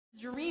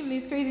dream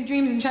these crazy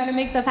dreams and trying to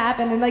make stuff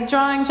happen and like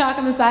drawing chalk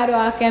on the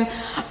sidewalk and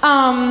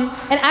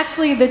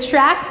actually the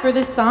track for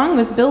this song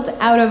was built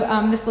out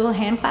of this little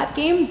hand clap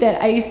game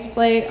that I used to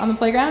play on the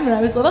playground when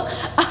I was little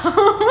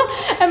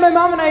and my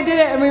mom and I did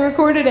it and we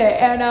recorded it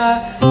and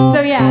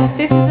so yeah,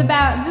 this is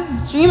about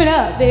just dream it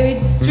up, baby,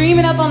 just dream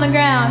it up on the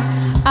ground.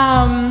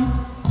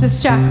 This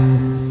is Chuck.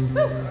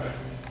 Woo.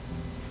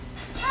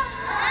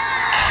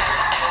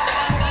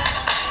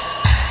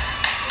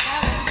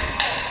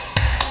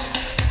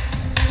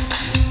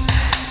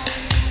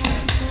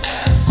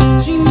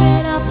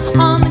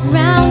 On the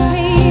ground,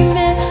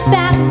 pavement,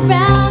 back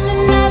around,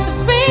 and let the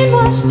rain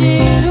washed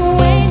it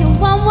away. No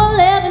one will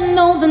ever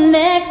know the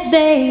next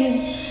day.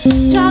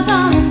 Chalk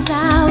on the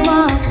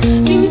sidewalk,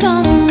 dreams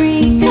on the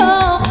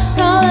recall.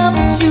 Call up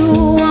what you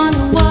want,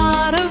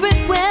 water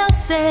it well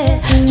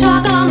said.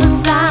 Chalk on the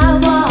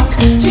sidewalk,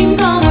 dreams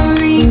on the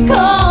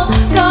recall.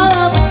 Call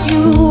up what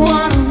you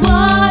want,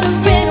 water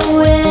it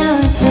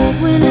well.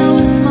 When I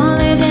was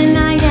smaller than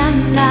I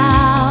am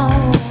now,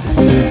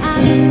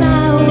 I guess I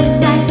always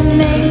like to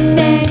make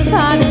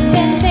harder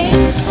than they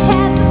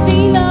had to be.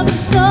 Love is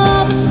so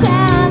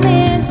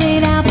challenge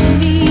laid out for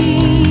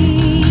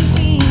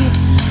me,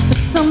 but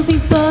some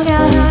people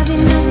got hardly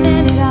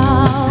nothing at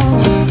all.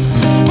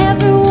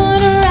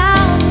 Everyone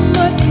around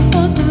working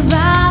for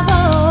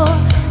survival.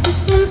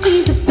 This one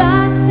sees a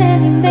box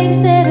and he makes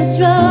it a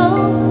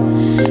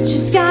drum.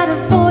 She's got a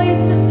voice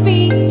to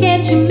speak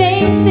and she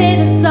makes it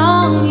a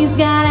song. He's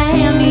got a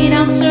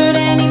hand-me-down shirt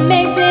and he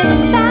makes it a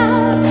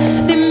style.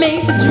 They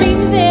make the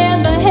dreams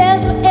and the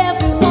heads where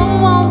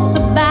everyone wants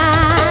to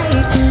buy.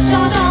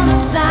 Chalk on the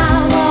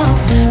sidewalk,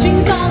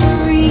 dreams on the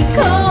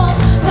recall.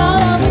 Call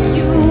up what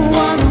you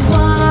want,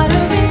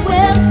 water it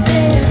well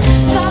said.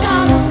 Chalk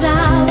on the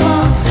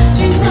sidewalk,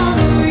 dreams on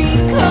the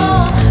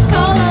recall.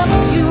 Call up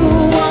what you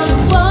want,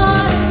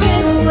 water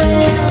it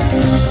well.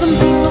 Some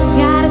people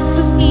got it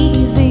too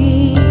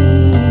easy.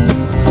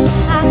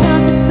 I got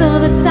to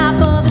the top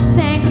of the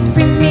tank with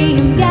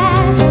premium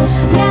gas.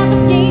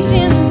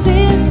 Navigation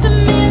system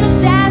in the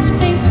dash, but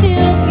they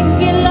still can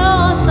get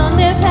lost on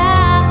their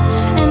path.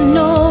 And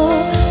no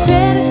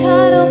credit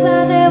card will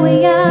buy their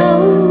way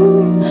out.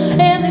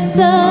 And they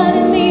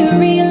suddenly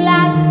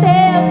realize that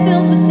they're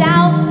filled with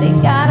doubt. They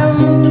got a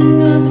roof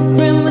to the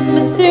brim with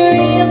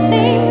material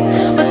things,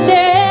 but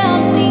they're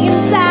empty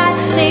inside.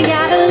 They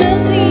gotta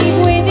look deep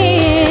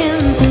within.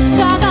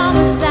 Chalk on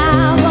the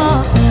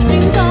sidewalk,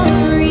 dreams on the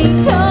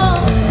recall.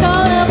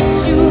 Call up what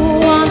you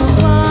want,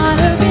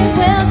 water it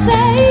well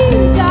say.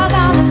 Chalk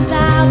on the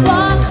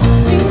sidewalk,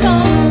 dreams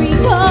on the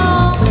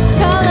recall.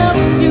 Call up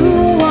what you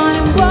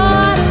want,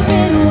 water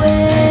it well.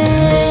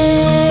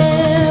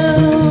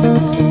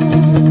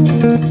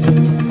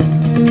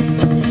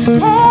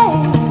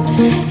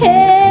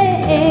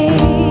 Hey,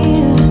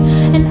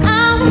 and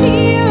I'm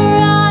here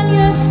on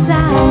your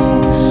side.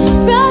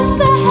 Brush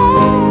the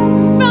hair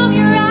from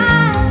your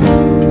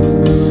eyes.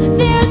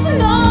 There's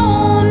no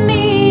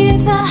need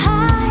to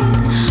hide.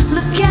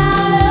 Look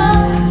out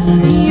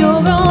of your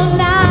own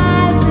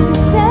eyes and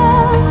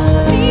tell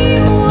me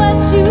what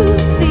you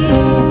see.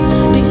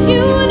 The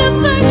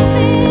universe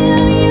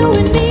in you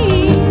and me.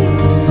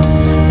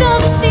 The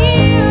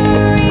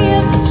theory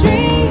of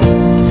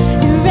strings,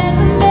 it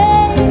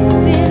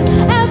resonates in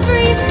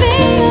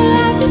everything.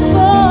 Life is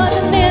more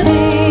than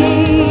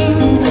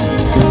living.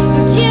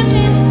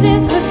 Forgiveness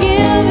is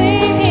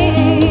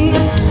forgiving.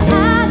 I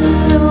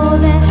know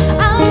that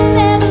I'll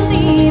never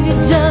leave you.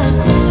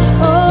 Just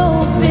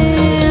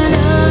open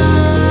up.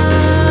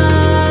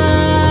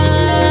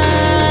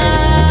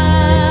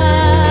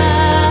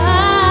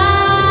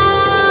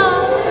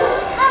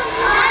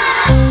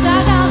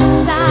 Chalk on the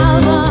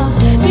sidewalk,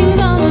 dreams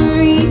on the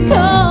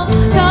recall.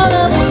 Call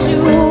up what you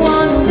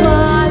want,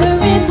 water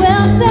it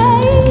well say.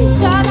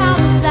 Chalk on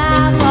the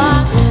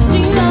sidewalk,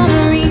 dreams on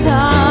the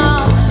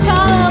recall.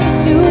 Call up what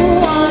you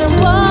want,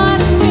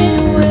 water it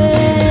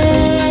well.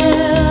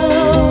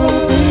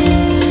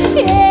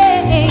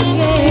 Yeah, hey,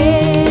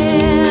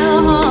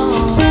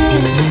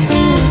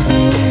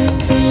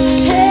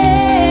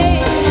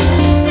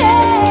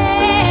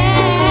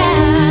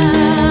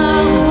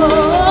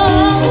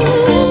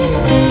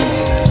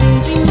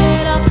 dream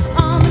it up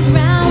on the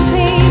ground,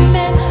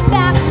 pavement,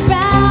 back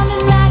around,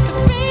 and like the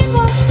rain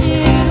washed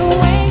it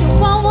away. No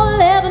one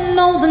will ever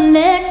know the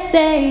next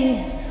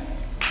day.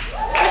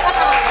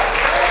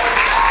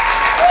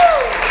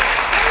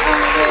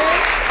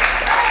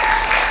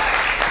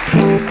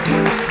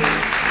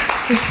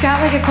 We just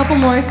got like a couple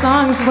more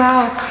songs.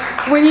 Wow.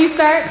 When you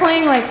start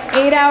playing like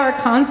 8-hour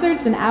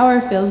concerts, an hour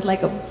feels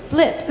like a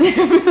blip. It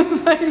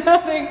feels like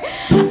nothing.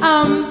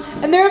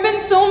 And there have been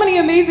so many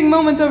amazing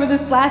moments over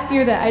this last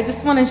year that I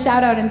just want to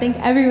shout out and thank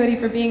everybody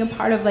for being a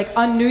part of. Like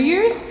on New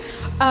Year's,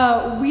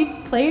 we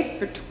played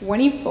for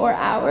 24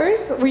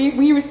 hours.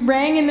 We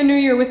rang in the New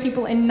Year with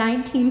people in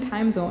 19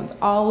 time zones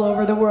all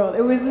over the world.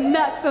 It was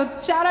nuts. So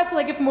shout out to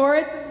like if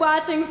Moritz is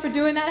watching for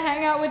doing that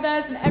hangout with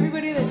us and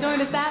everybody that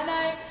joined us that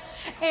night.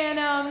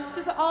 And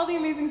just all the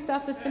amazing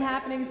stuff that's been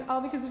happening is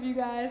all because of you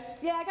guys.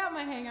 Yeah, I got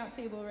my hangout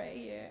table right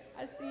here.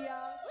 I see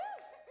y'all.